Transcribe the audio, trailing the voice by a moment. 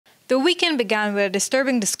The weekend began with a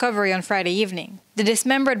disturbing discovery on Friday evening. The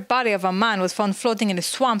dismembered body of a man was found floating in the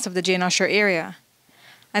swamps of the Jane Usher area.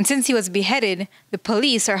 And since he was beheaded, the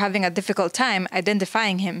police are having a difficult time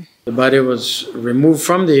identifying him. The body was removed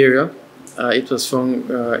from the area. It was found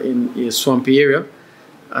in a swampy area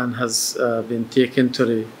and has been taken to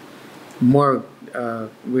the morgue.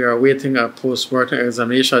 We are awaiting a post-mortem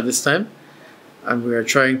examination at this time, and we are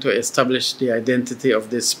trying to establish the identity of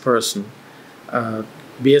this person.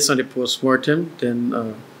 Based on the post-mortem,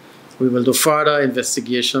 then we will do further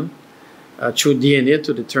investigation through DNA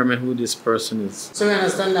to determine who this person is. So we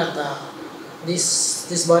understand that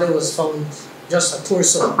this body was found just a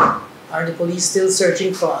torso. Are the police still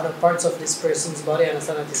searching for other parts of this person's body? I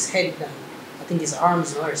understand that his head and I think his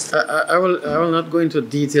arms are still. I will not go into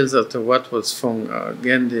details as to what was found.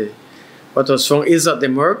 Again, what was found is at the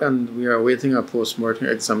morgue, and we are awaiting a post-mortem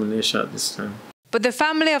examination at this time. But the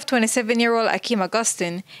family of 27-year-old Akeem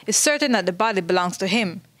Augustine is certain that the body belongs to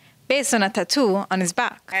him, based on a tattoo on his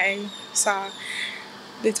back. I saw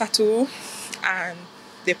the tattoo and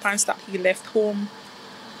the pants that he left home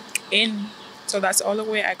in. So that's the only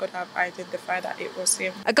way I could have identified that it was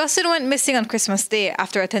him. Augustine went missing on Christmas Day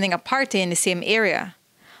after attending a party in the same area.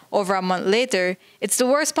 Over a month later, it's the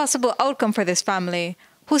worst possible outcome for this family,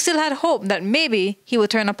 who still had hope that maybe he would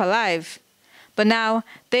turn up alive. But now,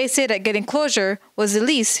 they say that getting closure was the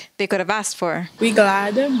least they could have asked for. We're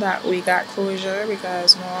glad that we got closure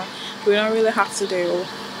because we don't really have to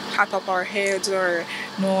hat up our heads or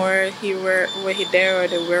know where he there or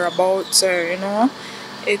the whereabouts or,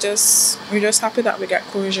 we're just happy that we got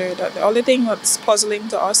closure. The only thing that's puzzling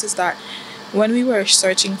to us is that when we were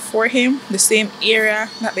searching for him, the same area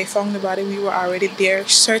that they found the body, we were already there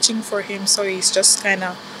searching for him. So it's just kind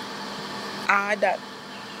of odd that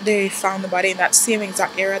they found the body in that same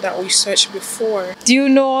exact area that we searched before. Do you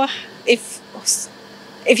know if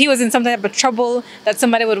he was in some type of trouble that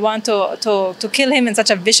somebody would want to kill him in such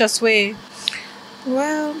a vicious way?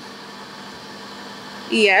 Well,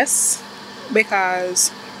 yes,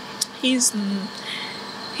 because he's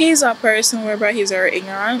a person whereby he's very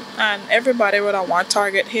ignorant and everybody would want to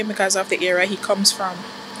target him because of the area he comes from,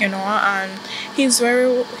 and he's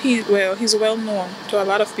well known to a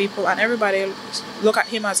lot of people and everybody look at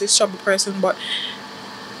him as this trouble person, but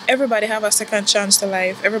everybody have a second chance to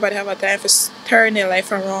life. Everybody have a time for turn their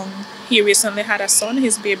life around. He recently had a son.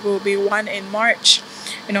 His baby will be 1 in March,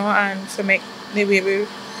 and to make the baby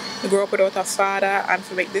grow up without a father and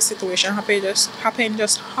to make this situation happen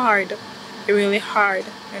just hard, really hard,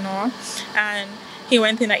 and he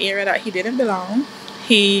went in an area that he didn't belong.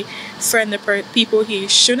 He friended people he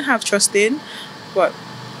shouldn't have trusted, but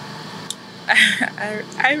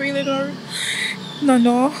I really don't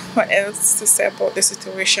know what else to say about the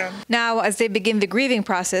situation. Now, as they begin the grieving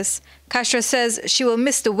process, Castro says she will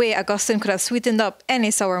miss the way Augustine could have sweetened up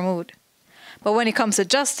any sour mood. But when it comes to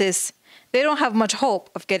justice, they don't have much hope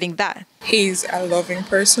of getting that. He's a loving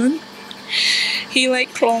person. He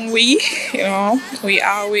like clown we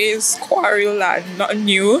always quarrel and nothing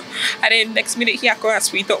new. And then next minute he go and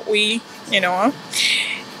sweet up we,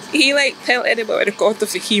 He like tell anybody to go to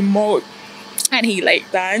him out and he like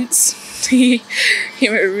dance. He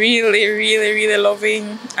was really, really, really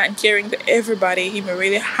loving and caring to everybody. He was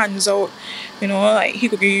really hands out, like he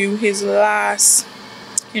could give you his last,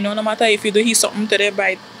 no matter if you do something to them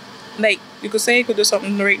by, like you could say he could do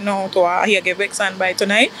something right now to he get vexed and by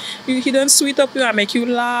tonight he done sweet up you and make you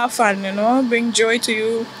laugh and bring joy to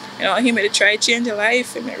you. He made it try to change your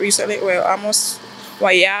life. He recently,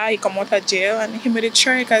 he come out of jail and he made it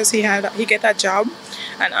try because he get a job.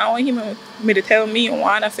 And I want him to tell me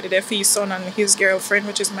one for his son and his girlfriend,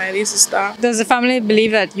 which is my little sister. Does the family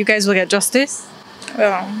believe that you guys will get justice?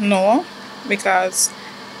 Well, no, because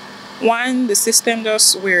one, the system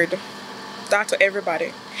just weird. That to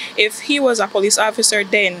everybody. If he was a police officer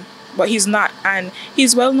then, but he's not, and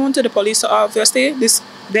he's well known to the police, obviously, this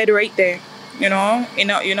dead right there. I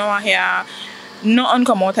hear nothing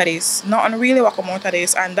come out of this. Nothing really will come out of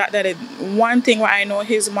this. And that is one thing what I know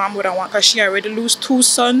his mom would want, because she already lose 2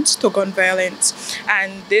 sons to gun violence.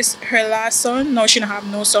 And this, her last son, now she don't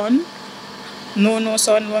have no son. No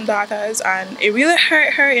son, no daughters. And it really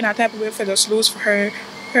hurt her in a type of way for just lose for her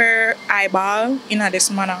eyeball in this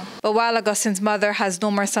manner. But while Augustine's mother has no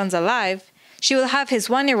more sons alive, she will have his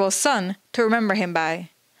 1-year-old son to remember him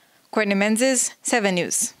by. Courtney Menzies, 7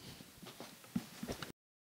 News.